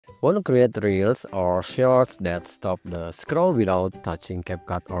Want to create reels or shorts that stop the scroll without touching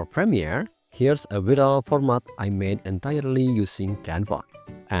CapCut or Premiere? Here's a viral format I made entirely using Canva.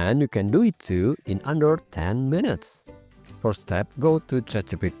 And you can do it too in under 10 minutes. First step, go to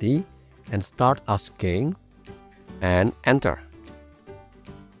ChatGPT and start asking and enter.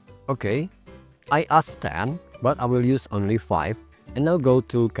 Okay, I asked 10, but I will use only 5. And now go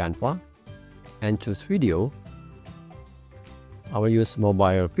to Canva and choose video. I will use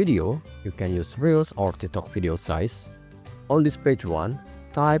mobile video. You can use Reels or TikTok video size. On this page 1,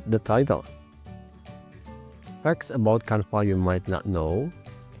 type the title. Facts about Canva you might not know.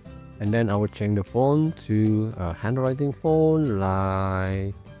 And then I will change the font to a handwriting font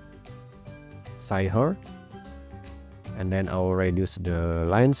like Saiher. And then I will reduce the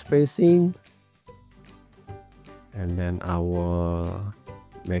line spacing. And then I will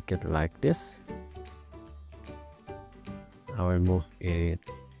make it like this. I will move it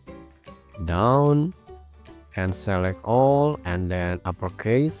down and select all and then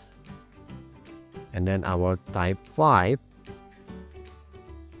uppercase. And then I will type 5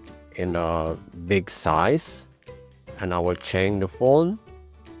 in a big size. And I will change the font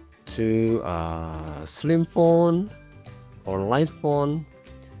to a slim font or light font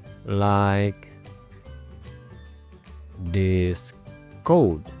like this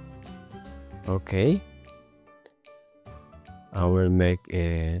code. Okay. I will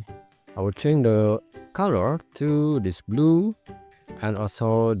change the color to this blue and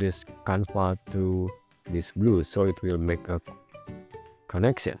also this Canva to this blue, so it will make a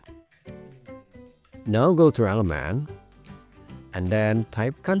connection. Now go to element and then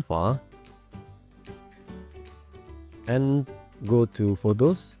type Canva and go to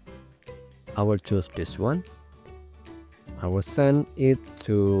photos. I will choose this one. I will send it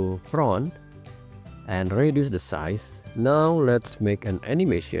to front and reduce the size. Now let's make an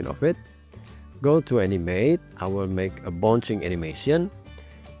animation of it. Go to animate. I will make a bouncing animation.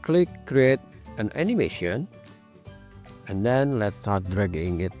 Click create an animation. And then let's start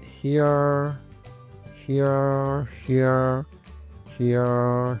dragging it here, here, here,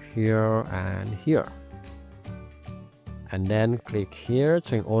 here, here, and here. And then click here,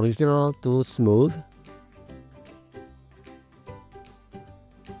 change original to smooth.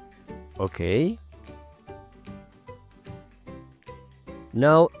 Okay.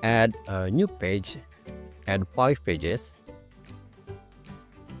 Now add a new page, add 5 pages.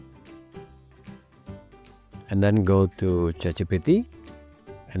 And then go to ChatGPT.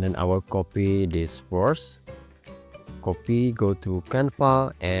 And then I will copy this first. Copy, go to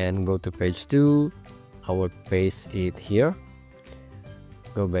Canva and go to page 2. I will paste it here.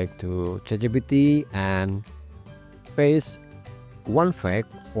 Go back to ChatGPT and paste 1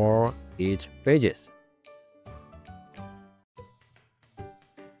 fact for each pages.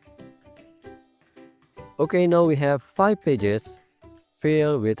 Okay, now we have 5 pages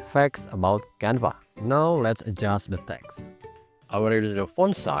filled with facts about Canva. Now let's adjust the text. I will reduce the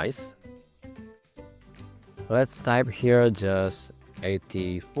font size. Let's type here just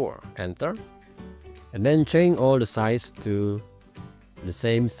 84, enter. And then change all the size to the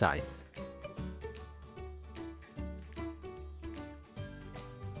same size.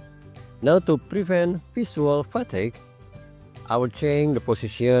 Now to prevent visual fatigue, I will change the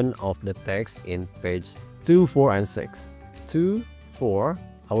position of the text in page 2, 4, and 6. 2, 4,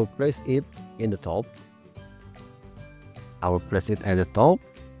 I will place it in the top. I will place it at the top.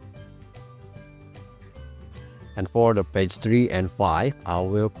 And for the page 3 and 5, I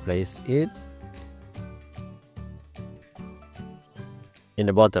will place it in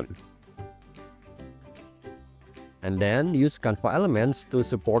the bottom. And then use Canva elements to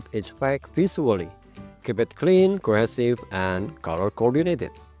support each fact visually. Keep it clean, cohesive, and color coordinated.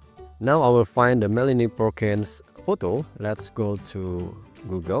 Now I will find the Melanie Perkins photo. Let's go to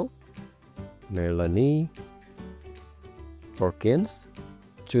Google. Melanie Perkins.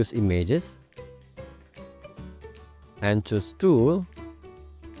 Choose images. And choose tool.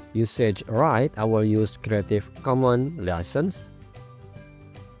 Usage right. I will use Creative Commons license.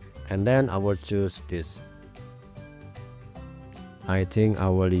 And then I will choose this. I think I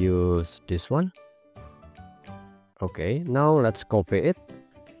will use this one. Okay, now let's copy it.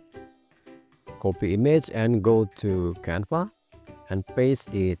 Copy image and go to Canva and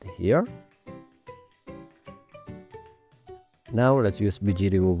paste it here. Now let's use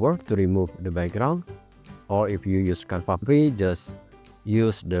BG remover to remove the background. Or if you use Canva free, just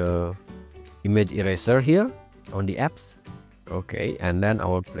use the image eraser here on the apps. Okay, and then I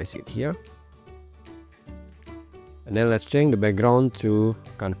will place it here. And then let's change the background to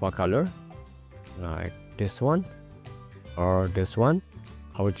Canva color, like this one or this one.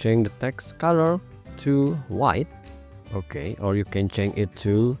 I will change the text color to white. Okay, or you can change it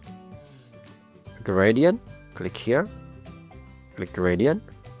to gradient. Click here, click gradient,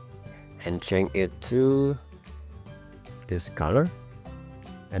 and change it to this color,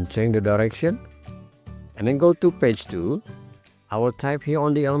 and change the direction, and then go to page 2. I will type here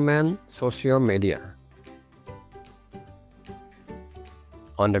on the element social media.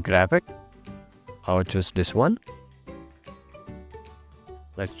 On the graphic, I will choose this one.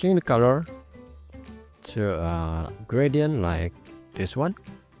 Let's change the color to gradient like this one.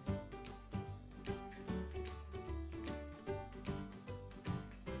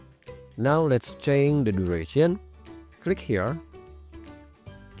 Now let's change the duration. Click here,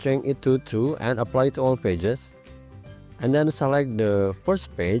 change it to 2 and apply to all pages. And then select the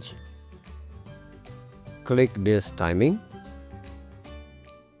first page. Click this timing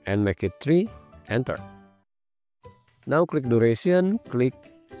and make it 3. Enter. Now click duration, click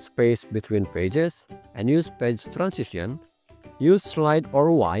space between pages, and use page transition. Use slide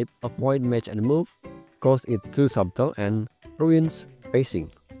or wipe, avoid match and move, cause it's too subtle and ruins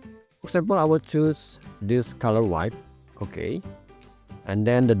pacing. For example, I will choose this color wipe. Okay. And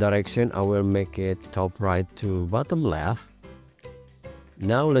then the direction, I will make it top right to bottom left.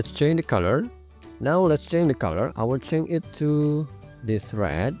 Now let's change the color. I will change it to this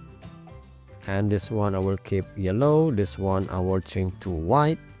red. And this one I will keep yellow. This one I will change to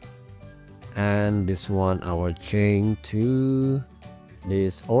white. And this one I will change to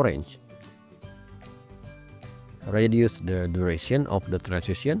this orange. Reduce the duration of the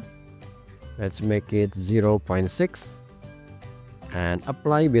transition. Let's make it 0.6 and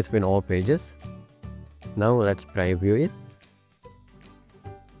apply between all pages. Now let's preview it.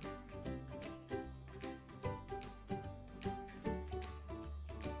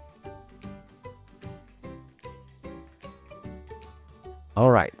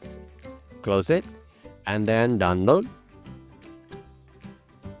 Alright, close it and then download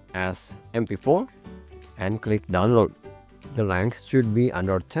as MP4 and click download. The length should be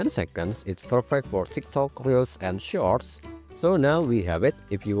under 10 seconds. It's perfect for TikTok, Reels and Shorts. So now we have it.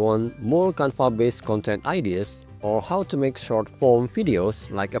 If you want more Canva based content ideas or how to make short form videos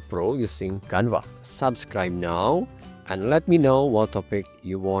like a pro using Canva, subscribe now and let me know what topic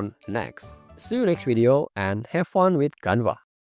you want next. See you next video and have fun with Canva.